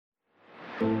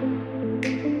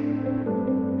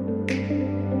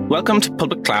Welcome to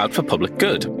Public Cloud for Public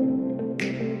Good,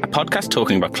 a podcast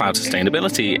talking about cloud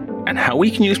sustainability and how we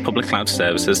can use public cloud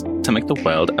services to make the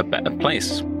world a better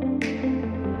place.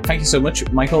 Thank you so much,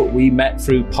 Michael. We met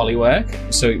through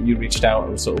Polywork. So you reached out, I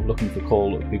was sort of looking for a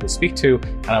call of people to speak to,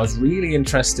 and I was really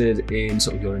interested in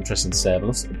sort of your interest in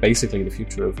serverless, basically the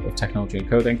future of technology and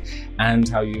coding, and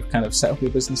how you've kind of set up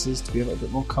your businesses to be a little bit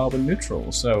more carbon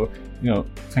neutral. So,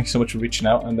 thank you so much for reaching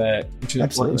out, and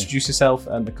introduce yourself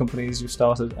and the companies you've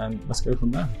started, and let's go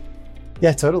from there.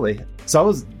 Yeah, totally. So I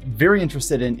was very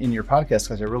interested in your podcast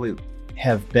because I really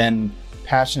have been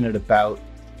passionate about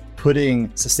putting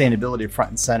sustainability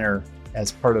front and center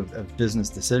as part of business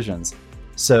decisions.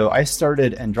 So I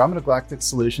started Andromeda Galactic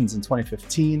Solutions in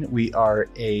 2015. We are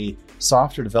a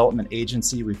software development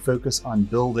agency. We focus on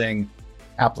building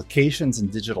applications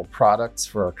and digital products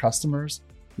for our customers.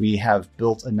 We have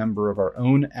built a number of our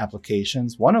own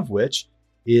applications, one of which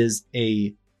is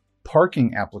a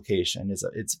parking application.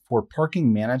 It's for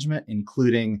parking management,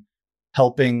 including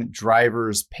helping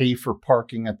drivers pay for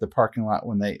parking at the parking lot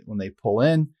when they pull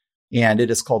in. And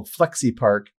it is called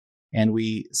FlexiPark. And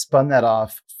we spun that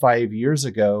off 5 years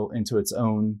ago into its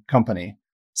own company.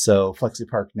 So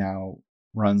FlexiPark now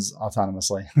runs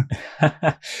autonomously.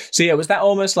 So yeah, was that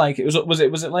almost like was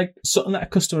it like something that a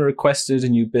customer requested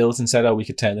and you built and said, oh, we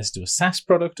could turn this into a SaaS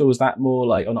product? Or was that more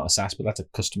like, not a SaaS, but that's a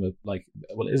customer, like,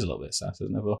 well, it is a little bit SaaS,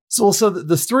 isn't it? So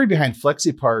the story behind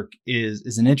FlexiPark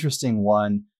is an interesting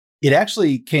one. It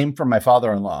actually came from my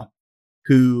father-in-law,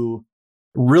 who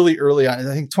really early on,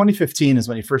 I think 2015 is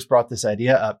when he first brought this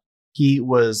idea up. He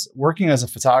was working as a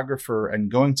photographer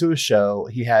and going to a show.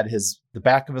 He had the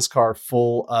back of his car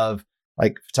full of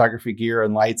like photography gear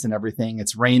and lights and everything.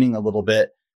 It's raining a little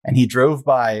bit. And he drove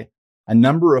by a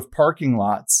number of parking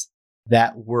lots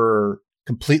that were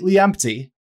completely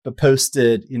empty, but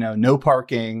posted, no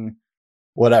parking,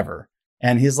 whatever.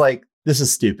 And he's like, this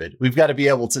is stupid. We've got to be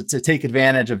able to take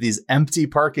advantage of these empty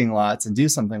parking lots and do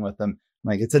something with them.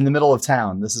 Like, it's in the middle of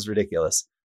town. This is ridiculous.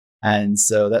 And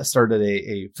so that started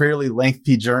a fairly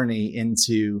lengthy journey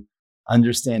into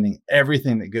understanding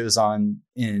everything that goes on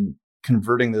in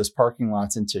converting those parking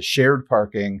lots into shared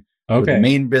parking. Okay. Where the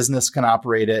main business can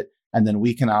operate it, and then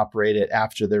we can operate it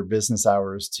after their business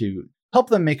hours to help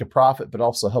them make a profit, but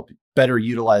also help better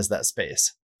utilize that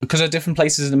space. Because at different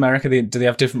places in America, do they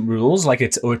have different rules? Like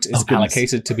it's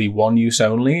allocated to be one use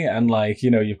only, and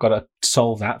you've got to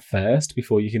solve that first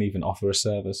before you can even offer a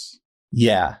service.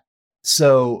 Yeah.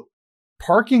 So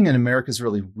parking in America is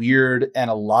really weird, and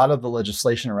a lot of the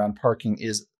legislation around parking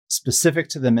is specific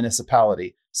to the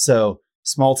municipality. So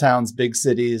small towns, big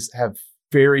cities have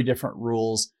very different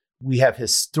rules. We have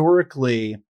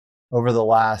historically, over the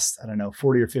last,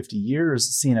 40 or 50 years,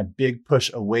 seen a big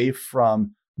push away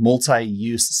from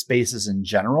multi-use spaces in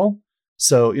general.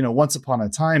 So, once upon a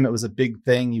time, it was a big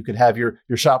thing. You could have your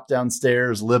shop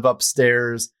downstairs, live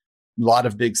upstairs. A lot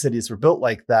of big cities were built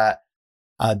like that.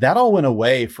 That all went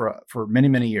away for many,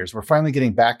 many years. We're finally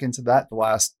getting back into that. The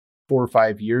last 4 or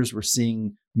 5 years, we're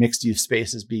seeing mixed use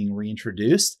spaces being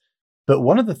reintroduced. But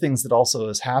one of the things that also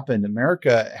has happened,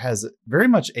 America has very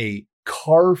much a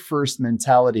car first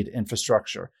mentality to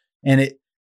infrastructure. And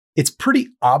it's pretty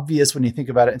obvious when you think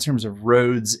about it in terms of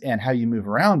roads and how you move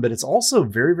around, but it's also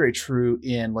very, very true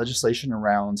in legislation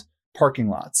around parking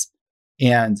lots.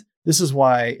 And this is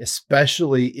why,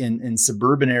 especially in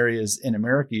suburban areas in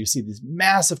America, you see these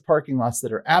massive parking lots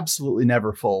that are absolutely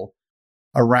never full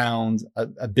around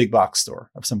a big box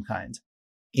store of some kind.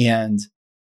 And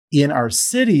in our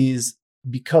cities,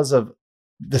 because of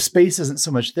the space isn't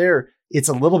so much there, it's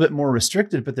a little bit more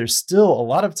restricted, but there's still a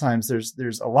lot of times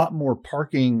there's a lot more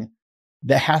parking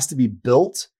that has to be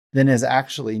built than is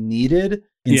actually needed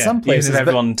in some places. Even if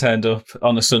everyone turned up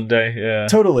on a Sunday. Yeah,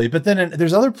 totally. But then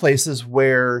there's other places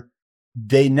where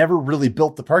they never really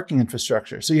built the parking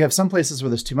infrastructure. So you have some places where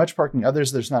there's too much parking,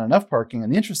 others there's not enough parking.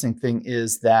 And the interesting thing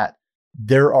is that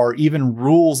there are even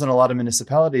rules in a lot of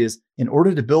municipalities. In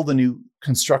order to build a new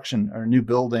construction or a new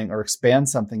building or expand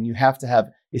something, you have to have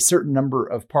a certain number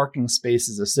of parking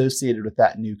spaces associated with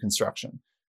that new construction.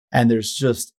 And there's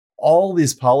just all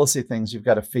these policy things you've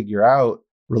got to figure out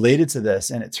related to this.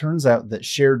 And it turns out that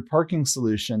shared parking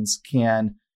solutions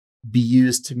can be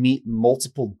used to meet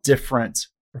multiple different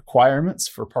requirements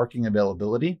for parking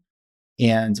availability.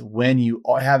 And when you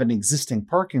have an existing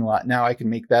parking lot, now I can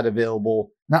make that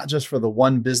available, not just for the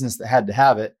one business that had to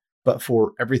have it, but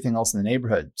for everything else in the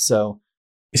neighborhood. So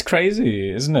It's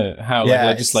crazy, isn't it? How Yeah,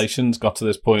 legislation's got to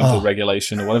this point, or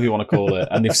regulation, or whatever you want to call it,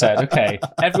 and they've said, okay,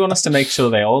 everyone has to make sure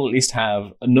they all at least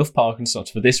have enough parking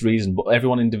slots for this reason, but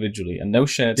everyone individually, and no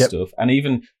shared stuff. And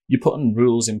even you're putting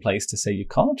rules in place to say you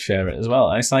can't share it as well.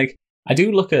 And it's like, I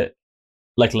do look at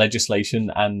like legislation,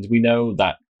 and we know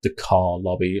that the car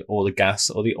lobby or the gas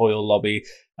or the oil lobby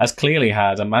has clearly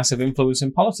had a massive influence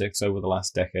in politics over the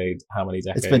last decade. How many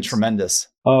decades? It's been tremendous.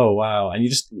 Oh, wow. And you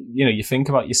just, you think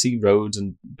about, you see roads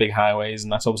and big highways,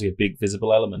 and that's obviously a big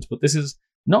visible element, but this is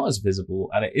not as visible,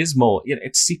 and it is more,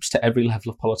 it seeps to every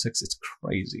level of politics. It's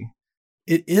crazy.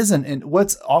 It isn't. And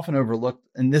what's often overlooked,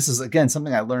 and this is, again,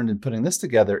 something I learned in putting this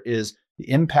together, is the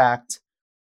impact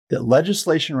that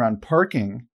legislation around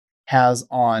parking has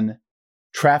on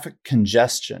traffic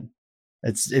congestion.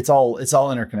 It's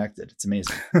all interconnected. It's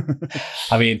amazing.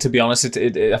 I mean, to be honest,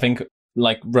 I think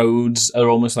like roads are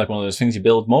almost like one of those things. You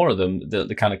build more of them,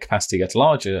 the kind of capacity gets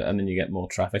larger, and then you get more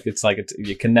traffic. It's like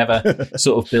you can never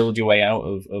sort of build your way out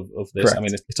of this. Correct. I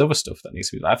mean, it's other stuff that needs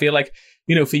to be. I feel like,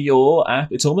 for your app,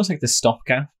 it's almost like the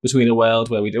stopgap between a world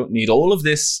where we don't need all of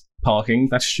this parking.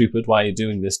 That's stupid. Why are you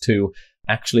doing this? To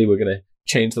actually, we're going to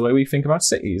change the way we think about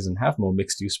cities and have more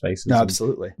mixed use spaces. No,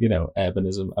 absolutely. And,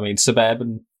 urbanism. I mean,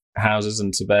 suburban houses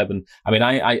and suburban. I mean,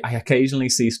 I occasionally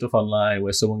see stuff online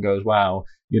where someone goes, wow,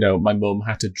 my mum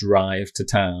had to drive to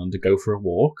town to go for a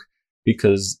walk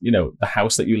because, the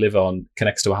house that you live on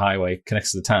connects to a highway,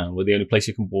 connects to the town. We're the only place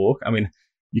you can walk. I mean,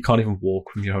 you can't even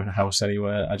walk from your own house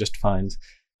anywhere. I just find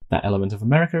that element of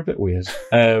America a bit weird.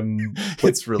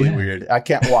 It's really weird. I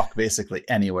can't walk basically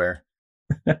anywhere.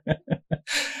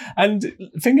 And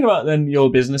thinking about then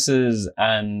your businesses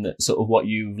and sort of what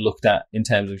you've looked at in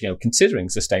terms of, considering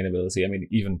sustainability. I mean,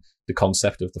 even the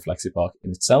concept of the FlexiPark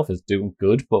in itself is doing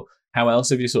good, but how else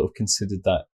have you sort of considered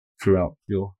that throughout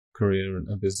your career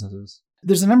and businesses?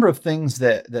 There's a number of things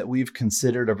that we've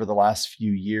considered over the last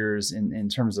few years in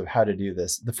terms of how to do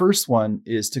this. The first one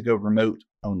is to go remote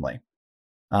only.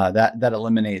 That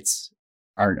eliminates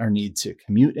our need to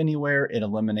commute anywhere. It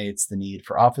eliminates the need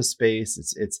for office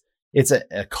space. It's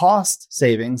a cost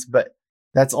savings, but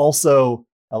that's also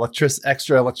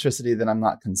extra electricity that I'm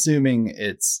not consuming.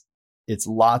 It's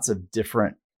lots of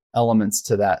different elements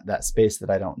to that space that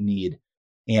I don't need.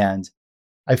 And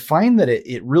I find that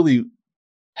it really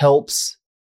helps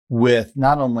with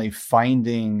not only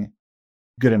finding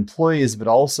good employees, but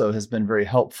also has been very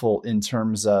helpful in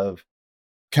terms of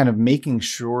kind of making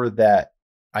sure that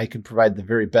I can provide the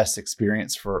very best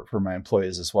experience for my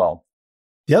employees as well.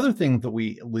 The other thing that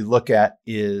we look at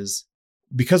is,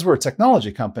 because we're a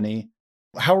technology company,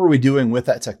 how are we doing with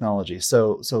that technology?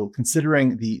 So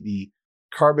considering the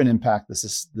carbon impact, the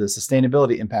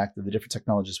sustainability impact of the different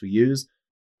technologies we use,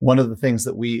 one of the things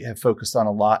that we have focused on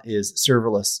a lot is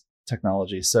serverless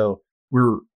technology. So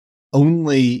we're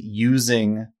only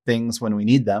using things when we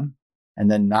need them and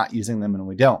then not using them when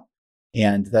we don't.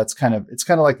 And it's kind of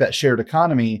like that shared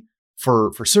economy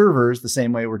for servers, the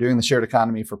same way we're doing the shared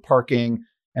economy for parking.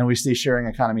 And we see sharing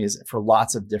economies for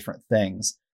lots of different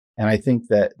things. And I think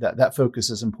that focus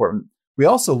is important. We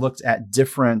also looked at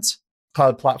different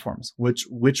cloud platforms,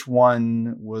 which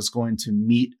one was going to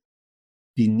meet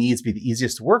the needs, be the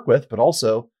easiest to work with, but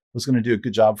also was going to do a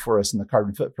good job for us in the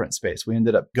carbon footprint space. We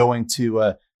ended up going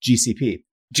to GCP.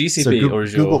 GCP, so or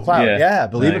Google Cloud. Yeah,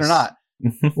 believe it or not.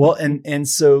 Well, and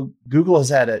so Google has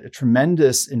had a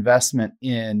tremendous investment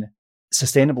in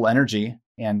sustainable energy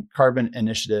and carbon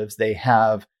initiatives. They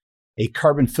have a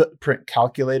carbon footprint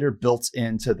calculator built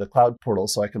into the cloud portal,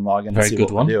 so I can log in and see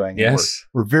what we're doing. Yes,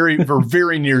 we're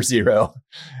very near zero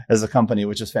as a company,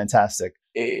 which is fantastic.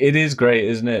 It is great,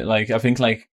 isn't it? Like, I think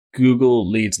Google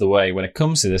leads the way when it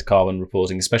comes to this carbon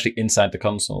reporting, especially inside the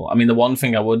console. I mean, the one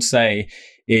thing I would say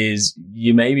is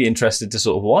you may be interested to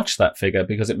sort of watch that figure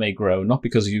because it may grow, not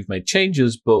because you've made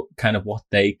changes, but kind of what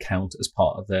they count as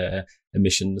part of their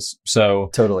emissions. So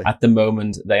totally, at the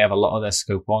moment, they have a lot of their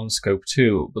scope 1, scope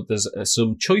 2, but there's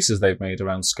some choices they've made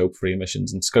around scope 3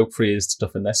 emissions, and scope 3 is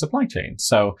stuff in their supply chain.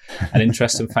 So an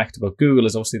interesting fact about Google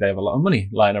is obviously they have a lot of money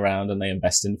lying around and they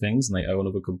invest in things and they own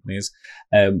other companies.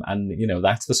 And,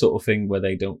 that's the sort of thing where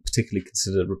they don't particularly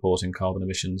consider reporting carbon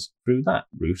emissions through that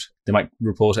route. They might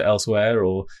report it elsewhere,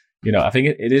 or, I think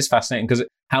it is fascinating because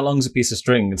how long's a piece of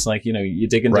string? It's like, you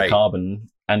dig into carbon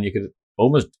and you could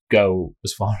almost go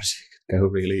as far as you could go,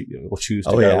 really, or choose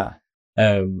to go.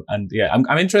 Yeah.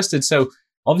 I'm interested. So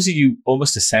obviously you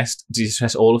almost do you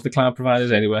assess all of the cloud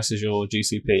providers? AWS is your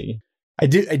GCP? I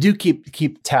do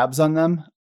keep tabs on them.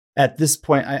 At this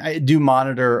point, I do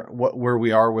monitor where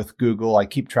we are with Google. I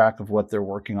keep track of what they're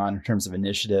working on in terms of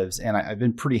initiatives, and I've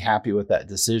been pretty happy with that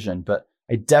decision. But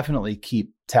I definitely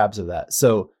keep tabs of that.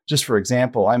 So just for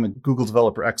example, I'm a Google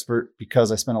developer expert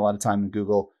because I spend a lot of time in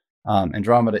Google.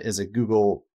 Andromeda is a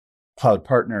Google Cloud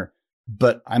partner,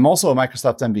 but I'm also a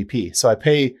Microsoft MVP. So I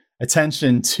pay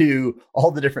attention to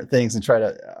all the different things and try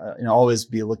to always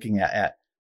be looking at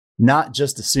not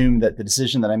just assume that the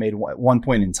decision that I made at one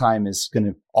point in time is going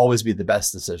to always be the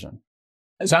best decision.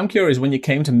 So I'm curious, when you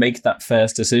came to make that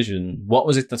first decision, what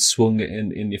was it that swung it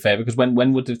in your favor? Because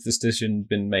when would this decision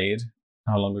been made?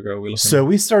 How long ago were we looking? So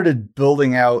we started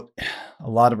building out a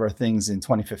lot of our things in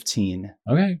 2015.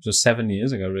 Okay, so 7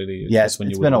 years ago, really. Yeah, it's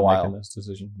been a while. Making this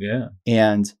decision. Yeah.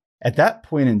 And at that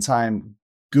point in time,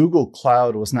 Google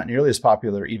Cloud was not nearly as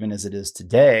popular even as it is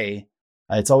today.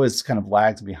 It's always kind of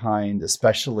lagged behind,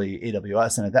 especially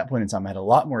AWS. And at that point in time, I had a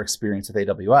lot more experience with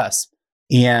AWS.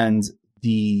 And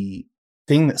the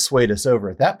thing that swayed us over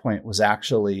at that point was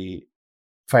actually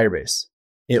Firebase.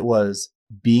 It was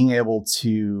being able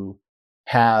to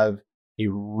have a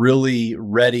really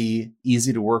ready,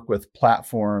 easy to work with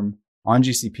platform on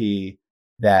GCP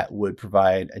that would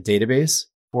provide a database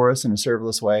for us in a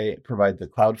serverless way, provide the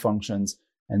cloud functions,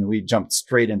 and we jumped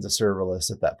straight into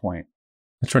serverless at that point.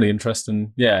 That's really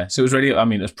interesting. Yeah. So it was really,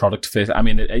 it was product fit.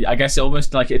 I guess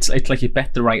almost like it's like you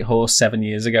bet the right horse 7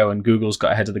 years ago and Google's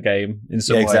got ahead of the game in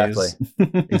some ways.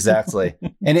 Exactly.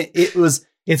 And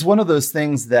it's one of those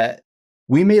things that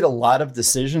we made a lot of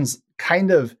decisions kind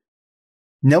of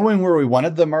knowing where we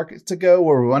wanted the market to go,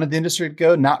 where we wanted the industry to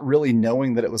go, not really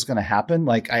knowing that it was going to happen.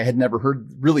 Like I had never heard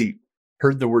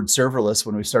the word serverless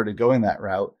when we started going that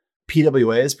route.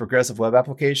 PWAs, progressive web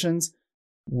applications,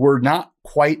 were not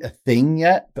quite a thing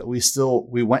yet, but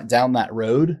we went down that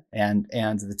road, and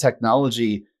the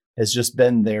technology has just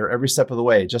been there every step of the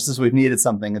way. Just as we've needed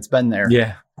something, it's been there.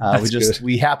 Yeah,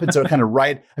 we happened to kind of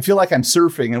ride. I feel like I'm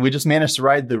surfing, and we just managed to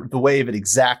ride the wave at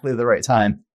exactly the right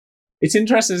time. It's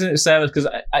interesting, isn't it, Sarah? Because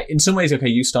in some ways, okay,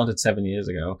 you started 7 years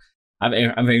ago.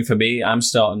 I mean, for me, I'm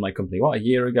starting my company, a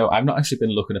year ago. I've not actually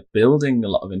been looking at building a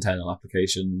lot of internal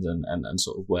applications and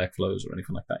sort of workflows or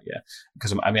anything like that yet.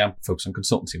 Because I'm focused on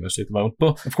consultancy mostly at the moment.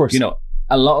 But, of course,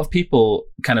 a lot of people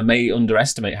kind of may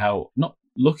underestimate how not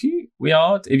lucky we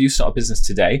are if you start a business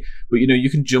today. But, you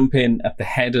can jump in at the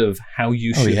head of how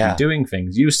you should be doing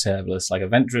things. Use serverless, like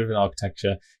event-driven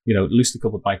architecture, loosely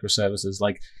coupled microservices.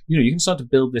 Like, you can start to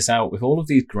build this out with all of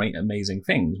these great, amazing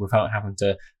things without having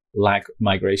to lag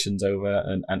migrations over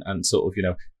and sort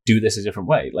of, do this a different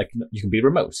way. Like you can be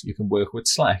remote, you can work with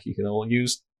Slack, you can all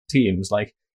use Teams.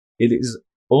 Like it is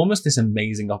almost this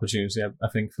amazing opportunity, I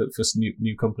think, for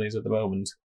new companies at the moment.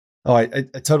 Oh, I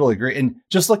totally agree. And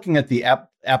just looking at the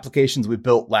applications we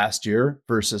built last year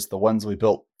versus the ones we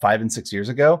built 5 and 6 years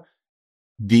ago,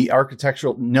 the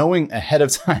architectural, knowing ahead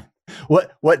of time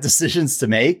what decisions to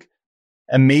make,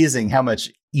 amazing how much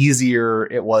easier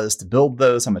it was to build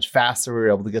those, how much faster we were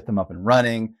able to get them up and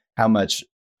running, how much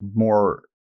more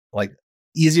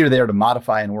easier they are to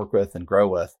modify and work with and grow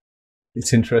with.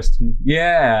 It's interesting.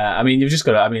 Yeah. I mean, you've just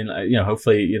got to,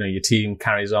 hopefully, your team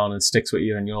carries on and sticks with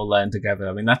you and you all learn together.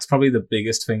 I mean, that's probably the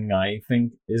biggest thing I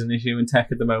think is an issue in tech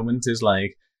at the moment is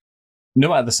like, no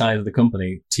matter the size of the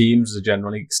company, teams are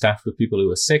generally staffed with people who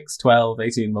are 6, 12,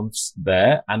 18 months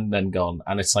there and then gone.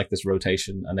 And it's like this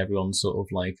rotation and everyone's sort of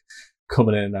like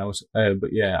coming in and out. But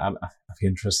yeah, I'd be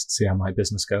interested to see how my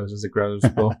business goes as it grows.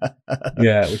 But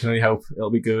yeah, we can only hope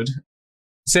it'll be good.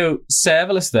 So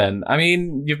serverless then, I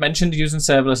mean, you've mentioned using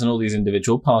serverless and all these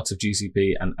individual parts of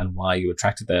GCP and why you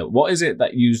attracted there. What is it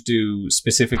that you do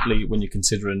specifically when you're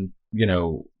considering,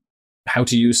 how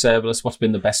to use serverless? What's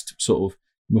been the best sort of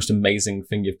most amazing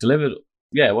thing you've delivered?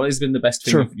 Yeah, what has been the best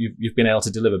thing you've been able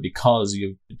to deliver because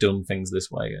you've done things this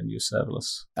way and use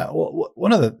serverless? Well,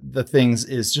 one of the things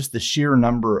is just the sheer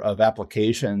number of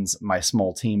applications my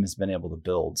small team has been able to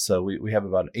build. So we have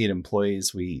about 8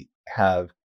 employees. We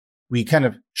kind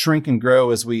of shrink and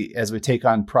grow as we take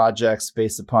on projects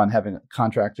based upon having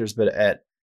contractors, but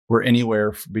we're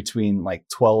anywhere between like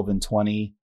 12 and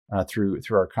 20 through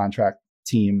our contract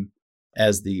team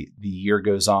as the year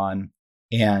goes on.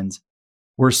 And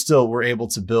we're able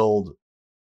to build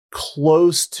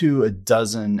close to a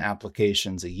dozen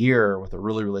applications a year with a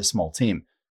really, really small team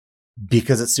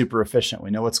because it's super efficient. We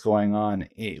know what's going on.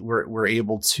 We're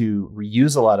able to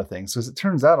reuse a lot of things because it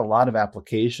turns out a lot of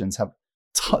applications have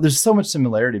there's so much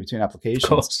similarity between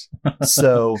applications.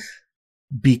 So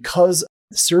because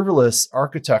serverless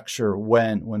architecture,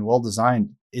 when well designed,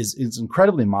 is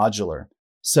incredibly modular.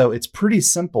 So it's pretty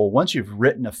simple. Once you've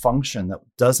written a function that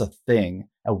does a thing,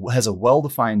 has a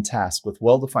well-defined task with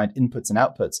well-defined inputs and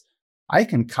outputs, I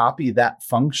can copy that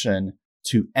function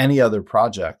to any other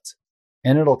project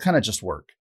and it'll kind of just work.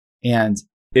 And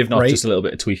If not right? just a little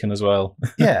bit of tweaking as well.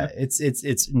 Yeah,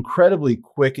 it's incredibly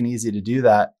quick and easy to do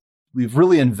that. We've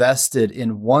really invested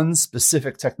in one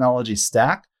specific technology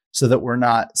stack so that we're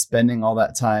not spending all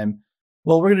that time.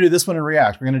 Well, we're going to do this one in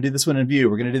React. We're going to do this one in Vue.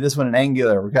 We're going to do this one in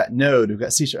Angular. We've got Node. We've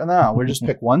got C#. No, we just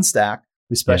pick one stack.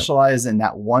 We specialize in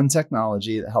that one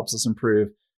technology that helps us improve.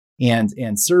 And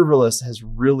serverless has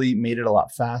really made it a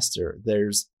lot faster.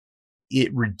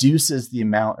 It reduces the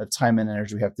amount of time and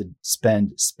energy we have to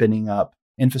spend spinning up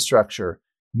infrastructure,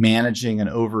 managing and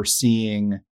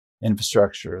overseeing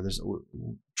infrastructure. There's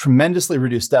tremendously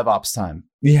reduced DevOps time.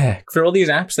 Yeah. For all these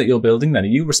apps that you're building then, are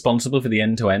you responsible for the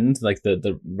end-to-end, like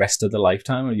the rest of the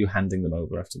lifetime, or are you handing them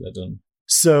over after they're done?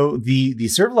 So the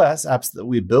serverless apps that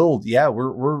we build,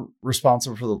 we're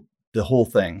responsible for the whole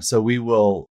thing. So we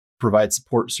will provide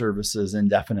support services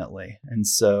indefinitely. And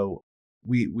so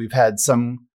we've had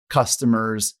some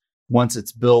customers, once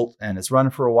it's built and it's run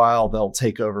for a while, they'll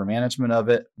take over management of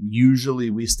it. Usually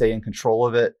we stay in control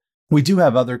of it. We do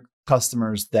have other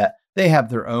customers that they have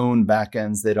their own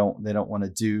backends. They don't want to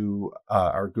do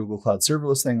our Google Cloud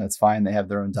serverless thing. That's fine. They have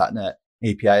their own .NET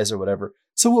APIs or whatever.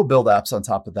 So we'll build apps on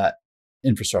top of that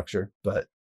infrastructure. But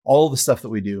all the stuff that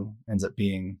we do ends up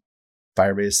being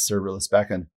Firebase serverless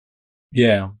backend.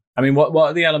 Yeah. I mean, what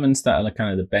are the elements that are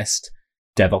kind of the best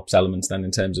DevOps elements then,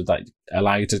 in terms of like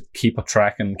allow you to keep a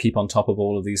track and keep on top of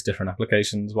all of these different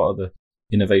applications? What are the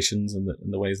innovations and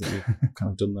the ways that you've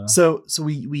kind of done that? So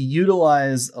we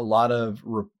utilize a lot of,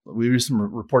 we use some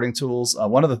reporting tools.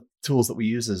 One of the tools that we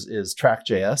use is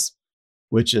Track.js,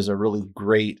 which is a really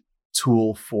great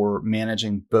tool for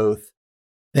managing both.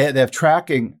 They have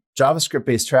tracking,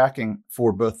 JavaScript-based tracking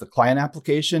for both the client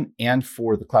application and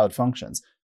for the cloud functions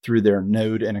through their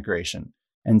Node integration.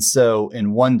 And so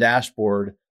in one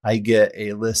dashboard, I get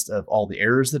a list of all the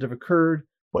errors that have occurred,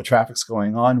 what traffic's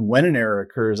going on. When an error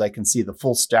occurs, I can see the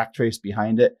full stack trace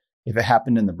behind it. If it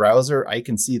happened in the browser, I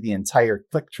can see the entire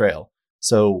click trail.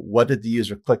 So what did the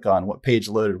user click on? What page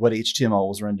loaded? What HTML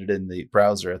was rendered in the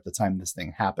browser at the time this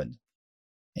thing happened?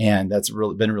 And that's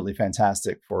been really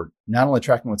fantastic for not only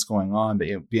tracking what's going on, but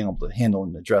being able to handle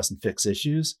and address and fix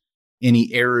issues.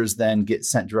 Any errors then get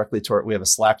sent directly to we have a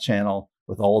Slack channel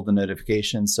with all of the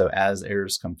notifications. So as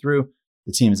errors come through,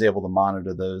 the team is able to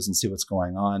monitor those and see what's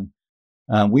going on.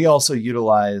 We also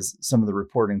utilize some of the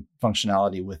reporting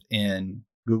functionality within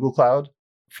Google Cloud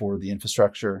for the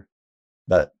infrastructure.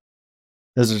 But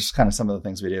those are just kind of some of the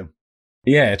things we do.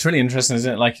 Yeah, it's really interesting,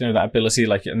 isn't it? Like, that ability,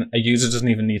 like a user doesn't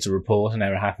even need to report an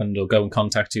error happened or go and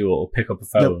contact you or pick up a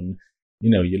phone.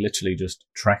 Nope. You're literally just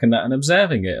tracking that and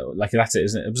observing it. Like, that's it,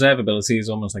 isn't it? Observability is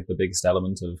almost like the biggest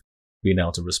element of being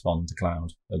able to respond to cloud.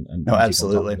 No,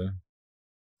 absolutely.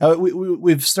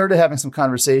 We've started having some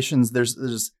conversations.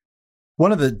 There's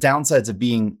one of the downsides of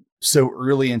being so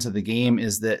early into the game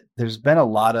is that there's been a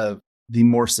lot of the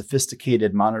more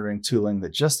sophisticated monitoring tooling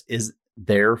that just isn't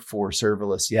there for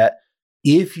serverless yet.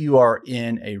 If you are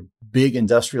in a big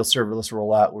industrial serverless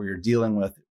rollout where you're dealing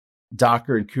with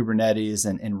Docker and Kubernetes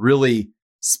and really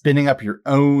spinning up your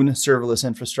own serverless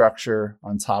infrastructure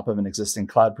on top of an existing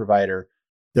cloud provider,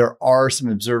 there are some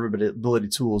observability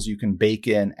tools you can bake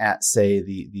in at, say,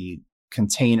 the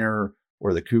container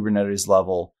or the Kubernetes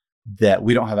level that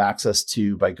we don't have access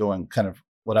to by going kind of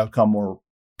what I would call more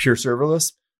pure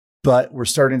serverless. But we're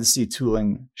starting to see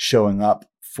tooling showing up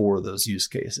for those use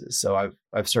cases. So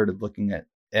I've started looking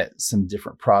at some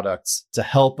different products to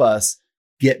help us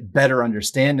get better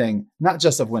understanding, not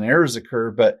just of when errors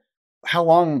occur, but how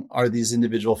long are these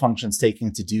individual functions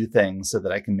taking to do things so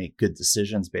that I can make good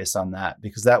decisions based on that,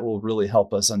 because that will really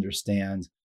help us understand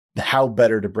how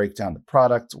better to break down the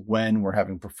product when we're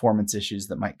having performance issues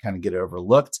that might kind of get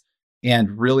overlooked,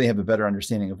 and really have a better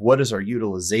understanding of what is our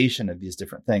utilization of these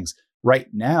different things. Right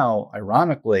now,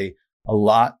 ironically, a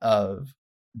lot of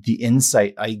the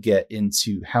insight I get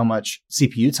into how much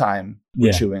CPU time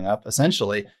we're chewing up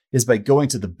essentially is by going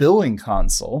to the billing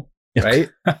console, right?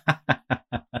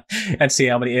 And see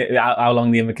how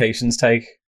long the invocations take.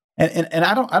 And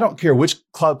I don't care which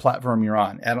cloud platform you're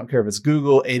on. I don't care if it's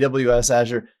Google, AWS,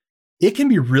 Azure. It can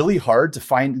be really hard to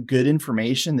find good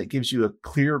information that gives you a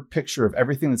clear picture of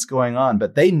everything that's going on,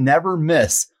 but they never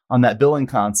miss on that billing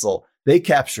console. They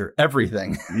capture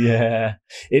everything. Yeah.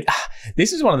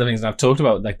 This is one of the things I've talked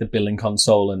about, like the billing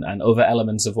console and other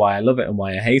elements of why I love it and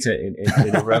why I hate it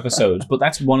in other episodes. But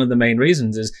that's one of the main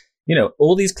reasons is,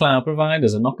 all these cloud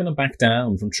providers are not going to back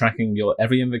down from tracking your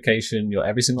every invocation, your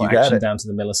every single action down to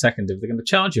the millisecond if they're going to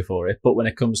charge you for it. But when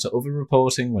it comes to other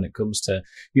reporting, when it comes to,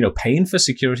 paying for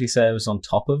security service on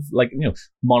top of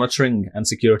monitoring and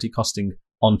security costing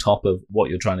on top of what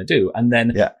you're trying to do. And then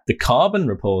the carbon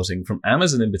reporting from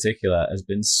Amazon in particular has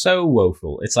been so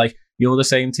woeful. It's like, you're the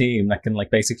same team that can like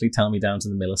basically tell me down to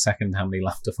the millisecond how many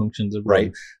Lambda functions have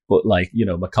run, but like, you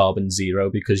know, my carbon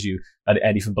 0 because you at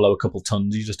anything below a couple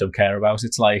tons you just don't care about.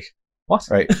 It's like, what?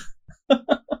 Right.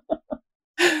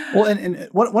 Well, and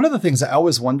one of the things I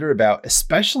always wonder about,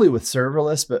 especially with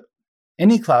serverless, but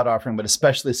any cloud offering, but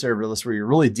especially serverless, where you're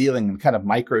really dealing in kind of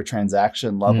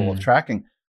microtransaction level of tracking,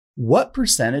 what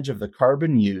percentage of the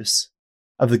carbon use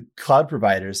of the cloud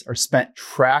providers are spent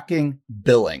tracking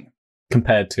billing?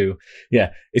 Compared to,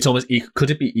 it's almost could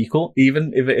it be equal?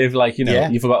 Even if like, you know,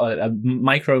 you've got a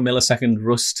micro millisecond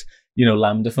Rust, you know,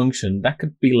 Lambda function, that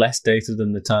could be less data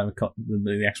than than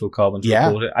the actual carbon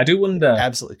reported. I do wonder.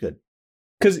 Absolutely could.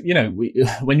 Because, you know,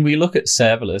 when we look at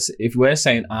serverless, if we're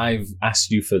saying I've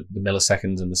asked you for the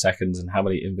milliseconds and the seconds and how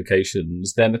many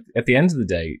invocations, then at the end of the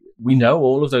day, we know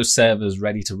all of those servers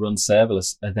ready to run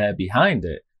serverless are there behind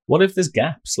it. What if there's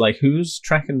gaps? Like, who's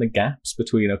tracking the gaps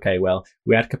between, okay, well,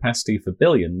 we had capacity for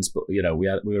billions, but, you know, we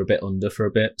were a bit under for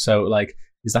a bit. So, like,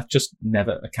 is that just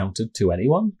never accounted to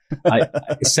anyone?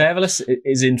 Serverless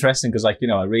is interesting because, like, you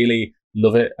know, I really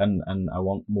love it and I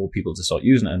want more people to start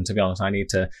using it. And to be honest, I need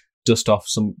to dust off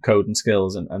some code and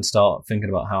skills and start thinking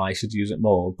about how I should use it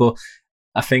more. But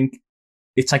I think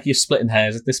it's like you're splitting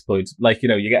hairs at this point. Like, you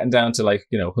know, you're getting down to like,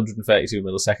 you know, 132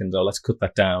 milliseconds. Oh, let's cut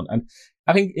that down. And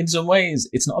I think in some ways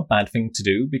it's not a bad thing to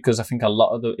do because I think a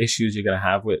lot of the issues you're going to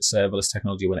have with serverless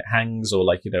technology when it hangs or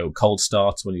like, you know, cold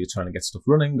starts when you're trying to get stuff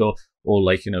running or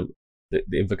like, you know, the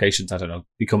invocations, I don't know,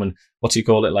 becoming, what do you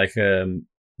call it? Like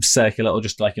circular or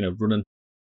just like, you know, running.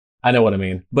 I know what I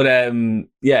mean. But I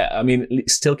mean,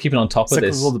 still keeping on top of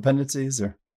this. Cyclical dependencies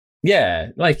or? Yeah,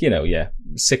 like, you know,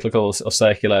 cyclical or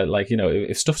circular, like, you know,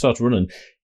 if stuff starts running,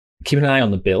 keep an eye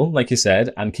on the bill, like you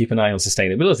said, and keep an eye on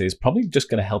sustainability is probably just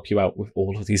going to help you out with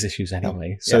all of these issues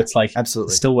anyway. So it's like,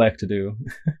 absolutely, there's still work to do.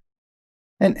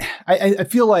 And I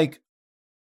feel like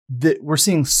that we're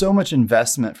seeing so much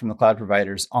investment from the cloud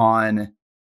providers on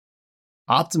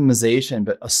optimization,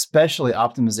 but especially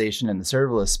optimization in the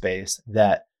serverless space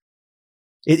that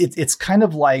it's kind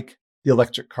of like the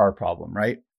electric car problem,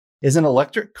 right? Is an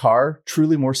electric car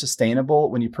truly more sustainable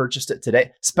when you purchased it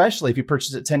today, especially if you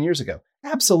purchased it 10 years ago?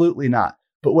 Absolutely not.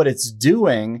 But what it's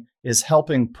doing is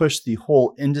helping push the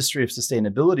whole industry of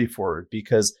sustainability forward,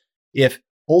 because if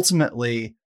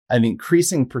ultimately an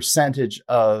increasing percentage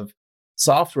of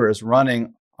software is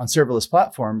running on serverless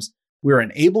platforms, we're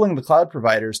enabling the cloud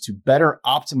providers to better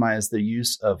optimize their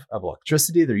use of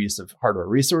electricity, their use of hardware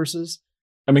resources.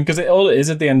 I mean, because all it is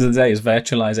at the end of the day is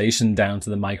virtualization down to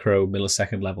the micro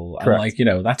millisecond level. Correct. And like, you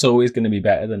know, that's always going to be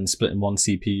better than splitting one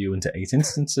CPU into 8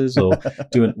 instances or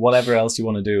doing whatever else you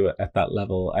want to do at that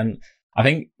level. And I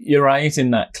think you're right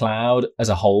in that cloud as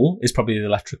a whole is probably the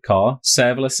electric car.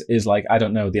 Serverless is like, I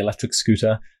don't know, the electric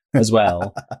scooter as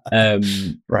well.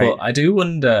 Right. But I do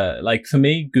wonder, like for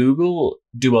me, Google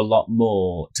do a lot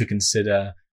more to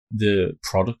consider the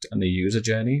product and the user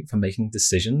journey for making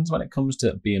decisions when it comes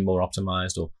to being more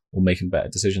optimized or making better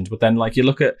decisions. But then like you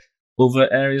look at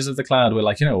other areas of the cloud where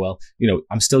like, you know, well, you know,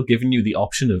 I'm still giving you the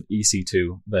option of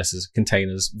EC2 versus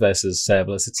containers versus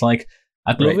serverless. It's like,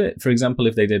 I'd love it, for example,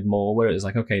 if they did more where it's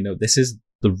like, okay, no, this is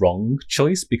the wrong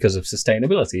choice because of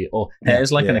sustainability, or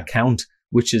here's like an account,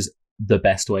 which is the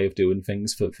best way of doing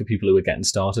things for people who are getting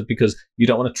started, because you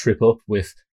don't want to trip up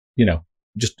with, you know,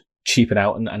 just cheap it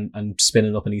out and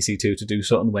spinning up an EC2 to do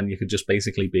something when you could just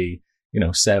basically be, you know,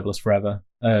 serverless forever.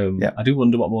 I do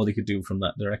wonder what more they could do from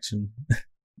that direction.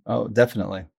 Oh,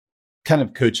 definitely. Kind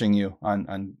of coaching you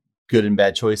on good and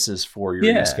bad choices for your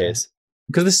use case.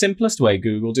 Because the simplest way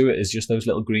Google do it is just those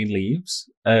little green leaves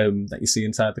that you see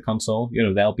inside the console. You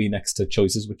know, they'll be next to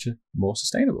choices which are more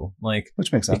sustainable. Like,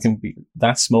 which makes sense. It can be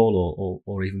that small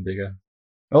or even bigger.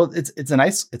 Well, it's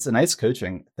a nice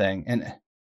coaching thing. And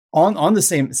on the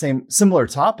same similar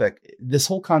topic, this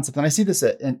whole concept, and I see this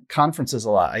at conferences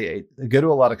a lot. I go to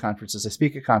a lot of conferences. I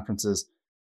speak at conferences,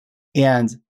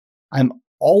 and I'm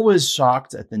always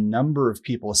shocked at the number of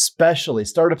people, especially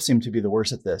startups seem to be the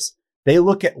worst at this. They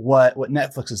look at what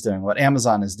Netflix is doing, what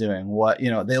Amazon is doing,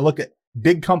 they look at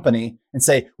big company and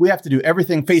say, we have to do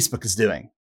everything Facebook is doing.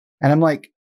 And I'm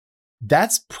like,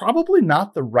 that's probably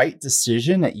not the right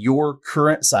decision at your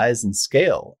current size and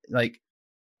scale. Like,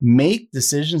 make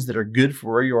decisions that are good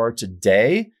for where you are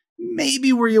today,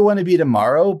 maybe where you want to be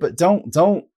tomorrow, but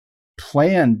don't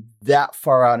plan that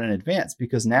far out in advance,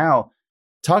 because now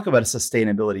talk about a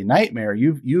sustainability nightmare.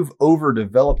 You've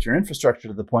overdeveloped your infrastructure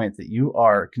to the point that you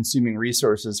are consuming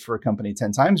resources for a company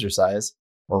 10 times your size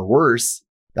or worse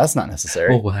That's not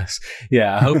necessary. Or worse.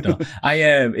 Yeah, I hope not.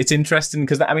 It's interesting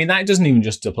because that doesn't even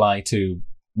just apply to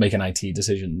making IT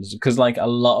decisions, because like a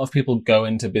lot of people go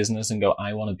into business and go,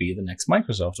 I want to be the next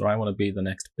Microsoft, or I want to be the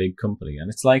next big company.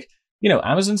 And it's like,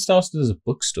 Amazon started as a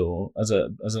bookstore, as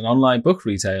an online book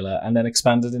retailer, and then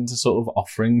expanded into sort of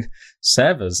offering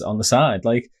servers on the side.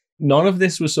 Like, none of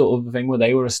this was sort of a thing where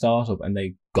they were a startup and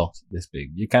they got this big.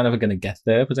 You kind of are going to get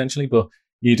there potentially, but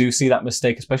you do see that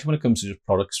mistake, especially when it comes to just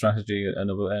product strategy and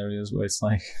other areas where it's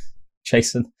like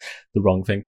chasing the wrong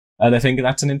thing. And I think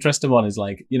that's an interesting one, is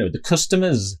like, the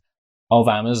customers of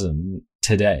Amazon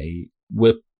today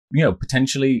were,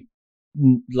 potentially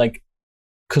like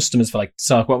customers for like,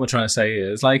 so what we're trying to say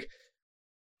is like,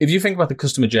 if you think about the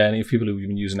customer journey of people who've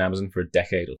been using Amazon for a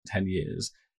decade or 10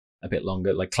 years, a bit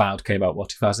longer, like cloud came out,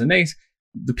 2008,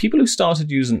 the people who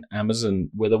started using Amazon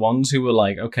were the ones who were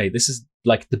like, okay, this is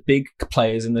like the big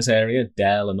players in this area,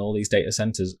 Dell and all these data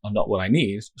centers are not what I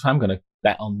need, so I'm going to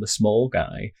bet on the small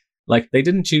guy. Like, they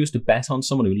didn't choose to bet on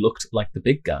someone who looked like the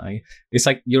big guy. It's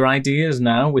like your ideas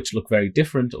now, which look very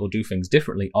different or do things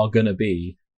differently, are going to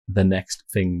be the next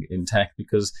thing in tech,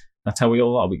 because that's how we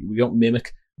all are. We don't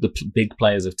mimic the big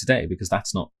players of today, because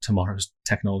that's not tomorrow's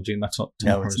technology and that's not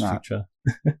tomorrow's future.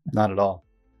 Not at all.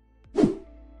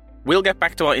 We'll get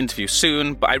back to our interview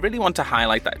soon, but I really want to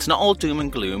highlight that it's not all doom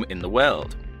and gloom in the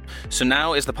world. So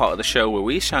now is the part of the show where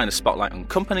we shine a spotlight on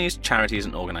companies, charities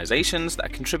and organisations that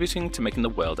are contributing to making the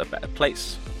world a better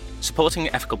place. Supporting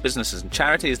ethical businesses and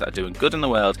charities that are doing good in the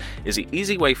world is the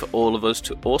easy way for all of us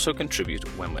to also contribute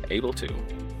when we're able to.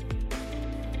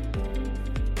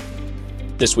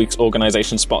 This week's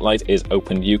organisation spotlight is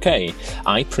Open UK.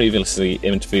 I previously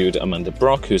interviewed Amanda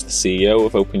Brock, who's the CEO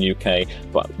of Open UK,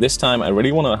 but this time I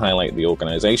really want to highlight the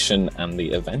organisation and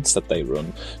the events that they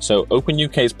run. So Open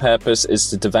UK's purpose is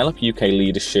to develop UK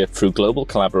leadership through global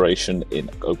collaboration in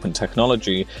open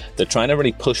technology. They're trying to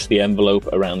really push the envelope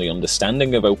around the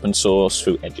understanding of open source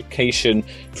through education,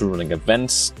 through running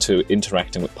events, to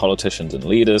interacting with politicians and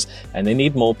leaders, and they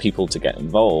need more people to get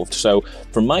involved. So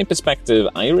from my perspective,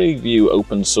 I really view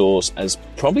open source as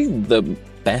probably the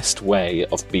best way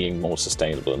of being more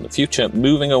sustainable in the future,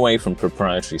 moving away from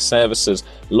proprietary services,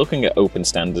 looking at open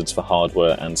standards for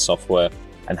hardware and software,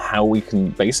 and how we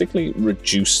can basically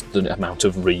reduce the amount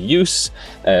of reuse,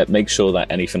 make sure that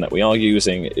anything that we are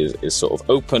using is sort of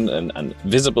open and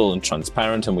visible and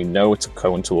transparent, and we know it's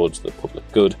going towards the public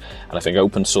good. And I think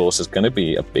open source is going to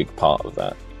be a big part of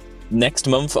that. Next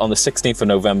month, on the 16th of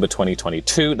November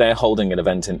 2022, they're holding an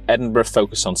event in Edinburgh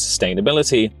focused on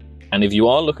sustainability. And if you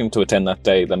are looking to attend that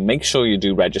day, then make sure you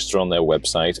do register on their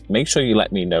website. Make sure you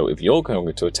let me know if you're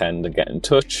going to attend and get in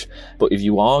touch. But if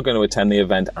you are going to attend the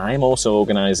event, I'm also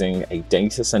organising a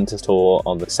data centre tour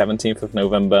on the 17th of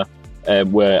November,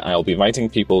 where I'll be inviting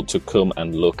people to come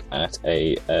and look at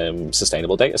a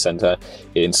sustainable data centre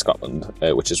in Scotland,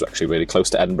 which is actually really close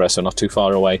to Edinburgh, so not too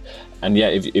far away. And yeah,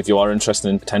 if you are interested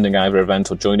in attending either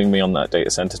event or joining me on that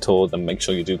data centre tour, then make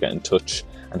sure you do get in touch,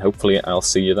 and hopefully I'll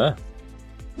see you there.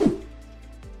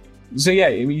 So yeah,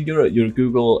 you're a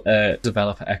Google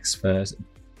developer expert,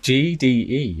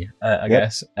 GDE, I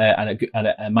guess, and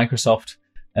a Microsoft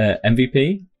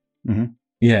MVP. Mm-hmm.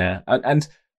 Yeah, and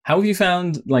how have you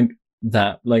found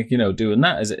that, doing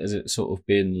that? Is it sort of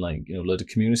been a load of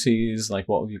communities? Like,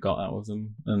 what have you got out of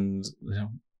them? And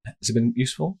has it been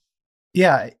useful?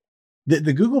 Yeah,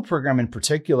 the Google program in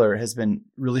particular has been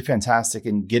really fantastic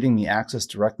in getting me access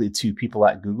directly to people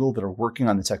at Google that are working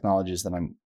on the technologies that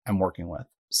I'm working with.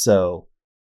 So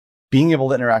being able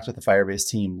to interact with the Firebase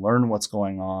team, learn what's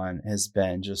going on, has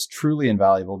been just truly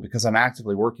invaluable because I'm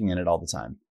actively working in it all the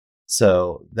time.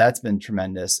 So that's been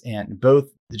tremendous. And both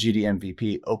the GD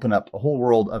MVP open up a whole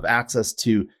world of access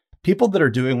to people that are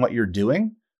doing what you're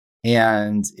doing.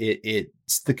 And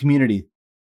it's the community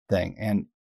thing. And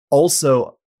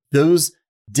also, those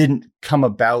didn't come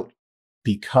about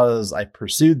because I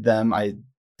pursued them. I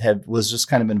was just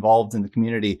kind of involved in the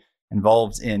community,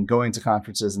 involved in going to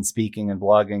conferences and speaking and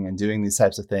blogging and doing these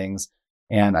types of things.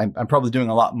 And I'm probably doing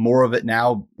a lot more of it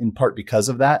now, in part because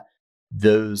of that.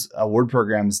 Those award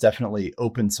programs definitely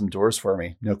opened some doors for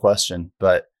me, no question.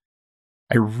 But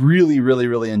I really, really,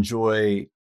 really enjoy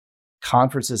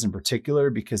conferences in particular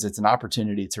because it's an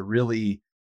opportunity to really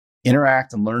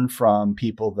interact and learn from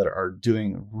people that are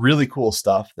doing really cool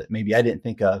stuff that maybe I didn't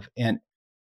think of. And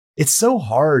it's so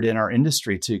hard in our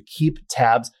industry to keep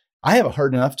tabs. I have a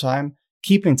hard enough time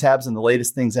keeping tabs on the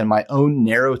latest things in my own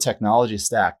narrow technology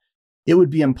stack. It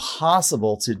would be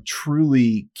impossible to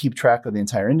truly keep track of the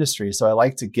entire industry. So I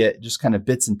like to get just kind of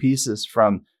bits and pieces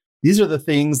from, these are the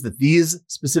things that these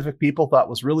specific people thought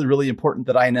was really, really important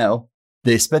that I know.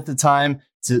 They spent the time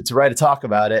to write a talk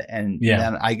about it, and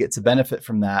then I get to benefit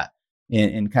from that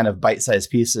in kind of bite-sized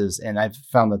pieces. And I've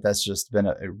found that that's just been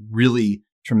a really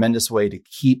tremendous way to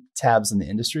keep tabs on the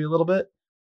industry a little bit,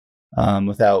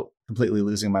 without completely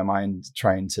losing my mind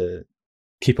trying to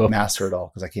keep up, master it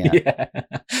all, because I can't. Yeah.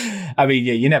 I mean,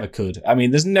 you never could. I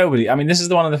mean, there's nobody. I mean, this is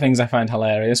one of the things I find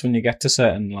hilarious when you get to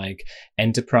certain like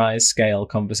enterprise scale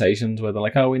conversations where they're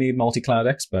like, "Oh, we need multi-cloud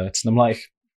experts," and I'm like,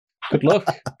 good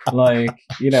luck. Like,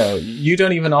 you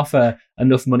don't even offer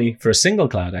enough money for a single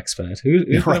cloud expert. Who's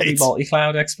going to be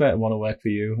multi-cloud expert and want to work for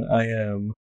you?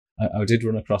 I did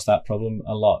run across that problem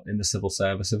a lot in the civil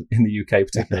service in the UK,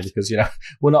 particularly because,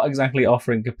 we're not exactly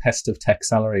offering competitive tech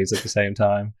salaries at the same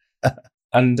time.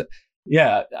 And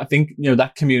yeah, I think,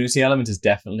 that community element is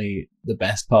definitely the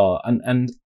best part.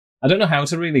 And I don't know how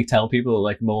to really tell people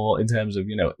like more in terms of,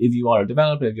 if you are a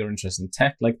developer, if you're interested in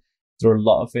tech, like, there are a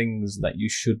lot of things that you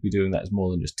should be doing that is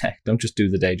more than just tech. Don't just do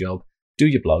the day job. Do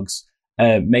your blogs.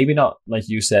 Maybe not, like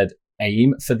you said,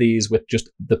 aim for these with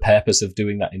just the purpose of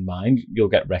doing that in mind. You'll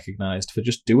get recognized for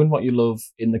just doing what you love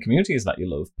in the communities that you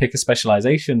love. Pick a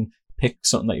specialization. Pick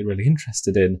something that you're really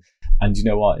interested in. And you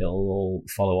know what? It'll all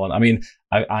follow on. I mean,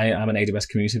 I am an AWS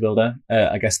community builder.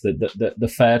 I guess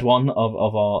the third one of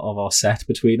our set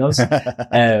between us.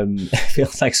 It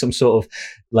feels like some sort of,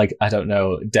 like, I don't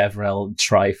know, DevRel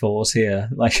Triforce here.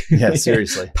 Like, yeah,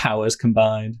 seriously, powers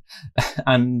combined.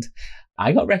 And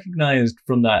I got recognized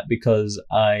from that because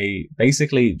I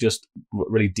basically just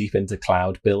really deep into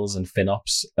cloud builds and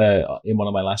FinOps in one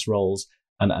of my last roles.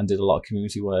 And did a lot of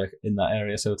community work in that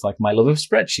area. So it's like my love of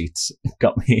spreadsheets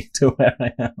got me to where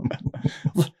I am.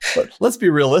 But let's be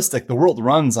realistic. The world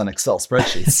runs on Excel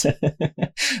spreadsheets.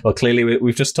 Well, clearly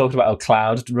we've just talked about how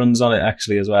cloud runs on it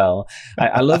actually as well.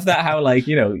 I love that how, like,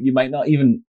 you might not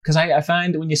even, because I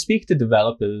find when you speak to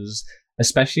developers,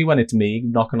 especially when it's me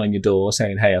knocking on your door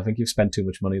saying, hey, I think you've spent too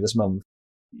much money this month.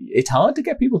 It's hard to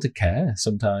get people to care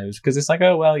sometimes because it's like,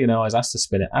 oh, well, I was asked to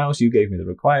spin it out. You gave me the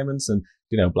requirements and,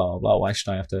 blah, blah, blah. Why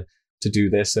should I have to do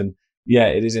this? And yeah,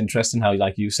 it is interesting how,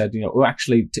 like you said,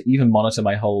 actually to even monitor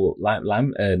my whole not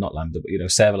Lambda, but,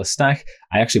 serverless stack,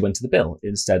 I actually went to the bill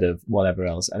instead of whatever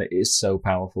else. And it is so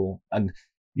powerful. And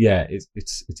yeah, it's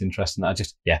interesting.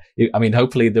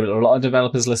 Hopefully there are a lot of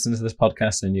developers listening to this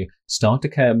podcast and you start to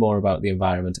care more about the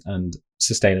environment and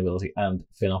sustainability and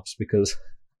FinOps because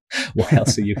why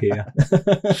else are you here?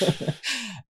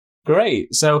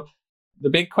 Great. So the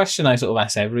big question I sort of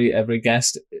ask every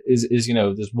guest is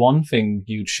there's one thing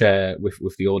you'd share with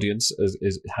the audience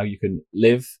is how you can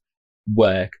live,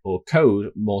 work, or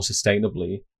code more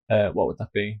sustainably. What would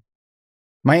that be?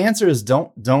 My answer is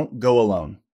don't go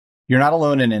alone. You're not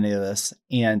alone in any of this,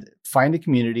 and find a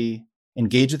community,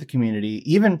 engage with the community.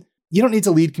 Even you don't need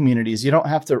to lead communities. You don't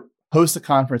have to host a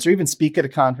conference or even speak at a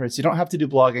conference. You don't have to do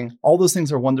blogging. All those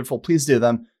things are wonderful. Please do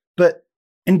them, but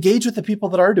engage with the people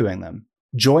that are doing them.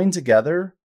 Join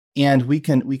together, and we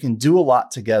can do a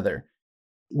lot together.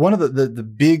 One of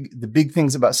the big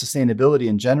things about sustainability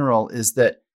in general is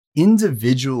that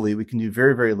individually we can do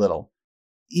very, very little.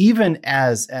 Even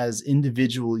as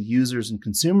individual users and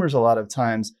consumers, a lot of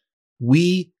times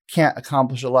we can't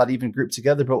accomplish a lot even grouped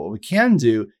together. But what we can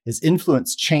do is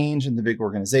influence change in the big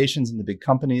organizations and the big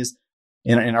companies.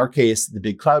 In our case, the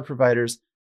big cloud providers.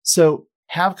 So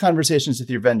have conversations with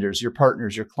your vendors, your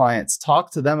partners, your clients.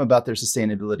 Talk to them about their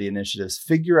sustainability initiatives.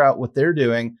 Figure out what they're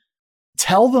doing.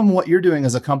 Tell them what you're doing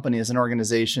as a company, as an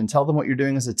organization. Tell them what you're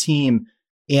doing as a team,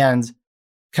 and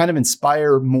kind of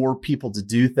inspire more people to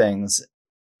do things.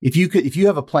 If you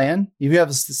have a plan, if you have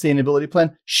a sustainability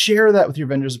plan, share that with your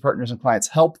vendors and partners and clients.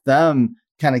 Help them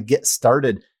kind of get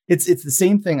started. It's the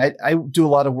same thing. I do a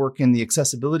lot of work in the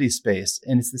accessibility space,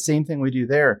 and it's the same thing we do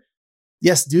there.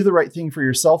 Yes, do the right thing for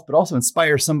yourself, but also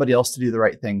inspire somebody else to do the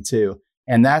right thing too.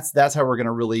 And that's how we're going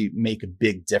to really make a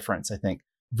big difference, I think.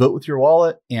 Vote with your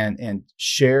wallet and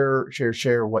share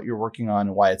what you're working on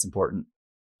and why it's important.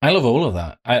 I love all of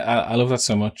that. I love that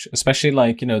so much, especially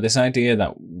like, this idea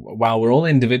that while we're all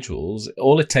individuals,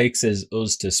 all it takes is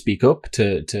us to speak up,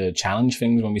 to challenge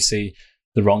things when we see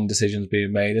the wrong decisions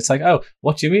being made. It's like, oh,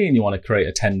 what do you mean you want to create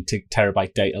a 10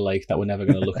 terabyte data lake that we're never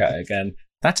going to look at again?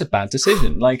 That's a bad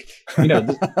decision. Like,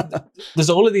 there's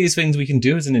all of these things we can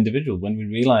do as an individual when we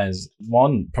realize,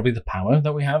 one, probably the power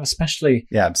that we have, especially,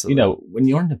 yeah, absolutely. When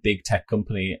you're in a big tech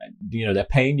company, they're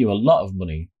paying you a lot of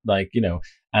money,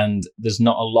 and there's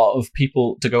not a lot of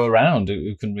people to go around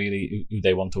who can really, who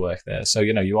they want to work there. So,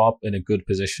 you are in a good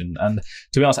position. And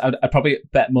to be honest, I'd probably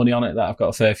bet money on it that I've got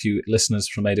a fair few listeners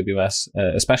from AWS,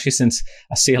 especially since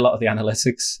I see a lot of the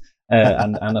analytics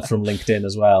and from LinkedIn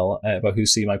as well, about who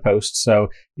see my posts. So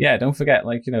yeah, don't forget,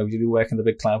 like, you know, you do work in the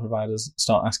big cloud providers,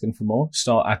 start asking for more,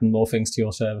 start adding more things to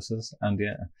your services. And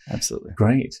yeah, absolutely.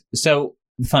 Great. So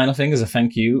the final thing is a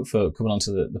thank you for coming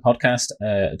onto the podcast.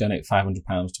 Donate £500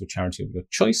 to a charity of your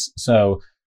choice. So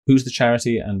who's the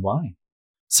charity and why?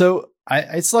 So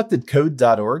I selected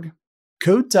code.org.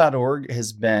 Code.org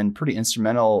has been pretty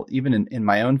instrumental, even in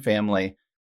my own family.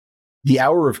 The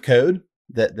hour of code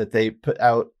that they put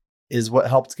out is what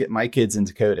helped get my kids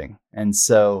into coding. And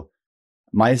so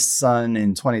my son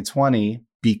in 2020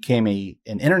 became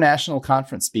an international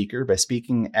conference speaker by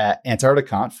speaking at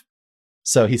AntarctiConf.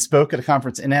 So he spoke at a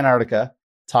conference in Antarctica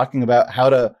talking about how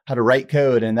to write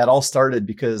code. And that all started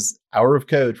because Hour of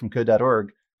Code from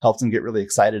code.org helped him get really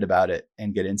excited about it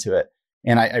and get into it.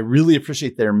 And I really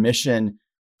appreciate their mission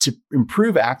to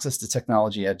improve access to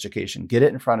technology education, get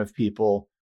it in front of people.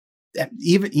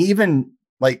 Even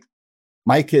like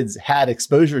my kids had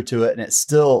exposure to it and it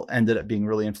still ended up being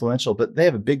really influential, but they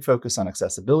have a big focus on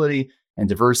accessibility and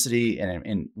diversity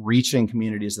and reaching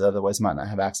communities that otherwise might not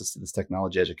have access to this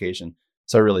technology education.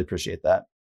 So I really appreciate that.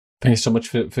 Thank you so much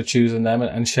for choosing them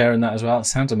and sharing that as well. It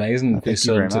sounds amazing. Thank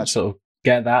you very much. To sort of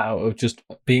get that out of just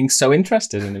being so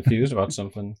interested and infused about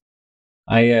something.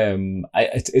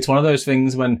 It's one of those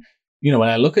things when, you know, when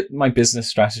I look at my business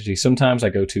strategy, sometimes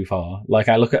I go too far. Like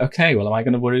I look at, okay, well, am I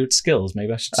going to worry with skills?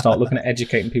 Maybe I should start looking at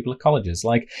educating people at colleges.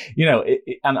 Like, you know,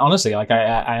 and honestly, like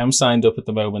I am signed up at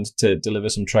the moment to deliver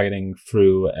some training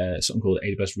through something called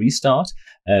AWS Restart.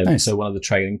 Nice. So one of the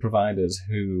training providers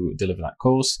who deliver that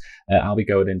course, I'll be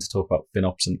going in to talk about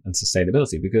FinOps and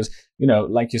sustainability because, you know,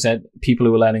 like you said, people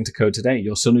who are learning to code today,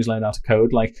 your son who's learning how to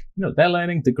code, like, you know, they're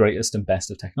learning the greatest and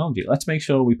best of technology. Let's make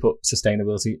sure we put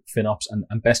sustainability, FinOps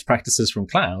and best practices from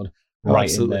cloud right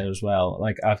in there as well.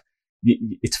 Like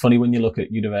it's funny when you look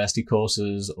at university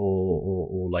courses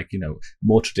or like, you know,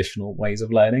 more traditional ways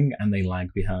of learning and they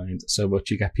lag behind so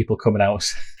much. You get people coming out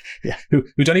who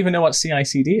don't even know what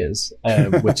CI/CD is,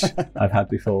 which I've had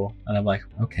before. And I'm like,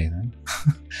 okay, then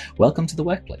welcome to the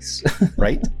workplace.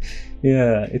 Right.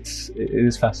 Yeah, it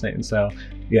is fascinating. So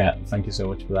yeah, thank you so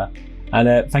much for that.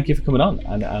 And thank you for coming on.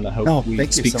 And I hope we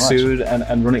speak soon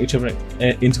and run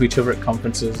into each other at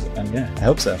conferences. And yeah, I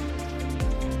hope so.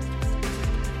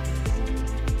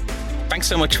 Thanks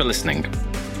so much for listening.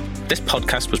 This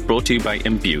podcast was brought to you by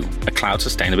Imbue, a cloud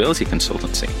sustainability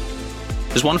consultancy.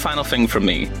 There's one final thing from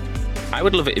me. I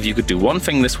would love it if you could do one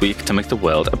thing this week to make the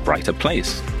world a brighter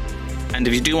place. And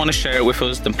if you do want to share it with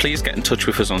us, then please get in touch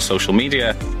with us on social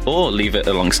media or leave it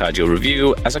alongside your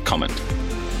review as a comment.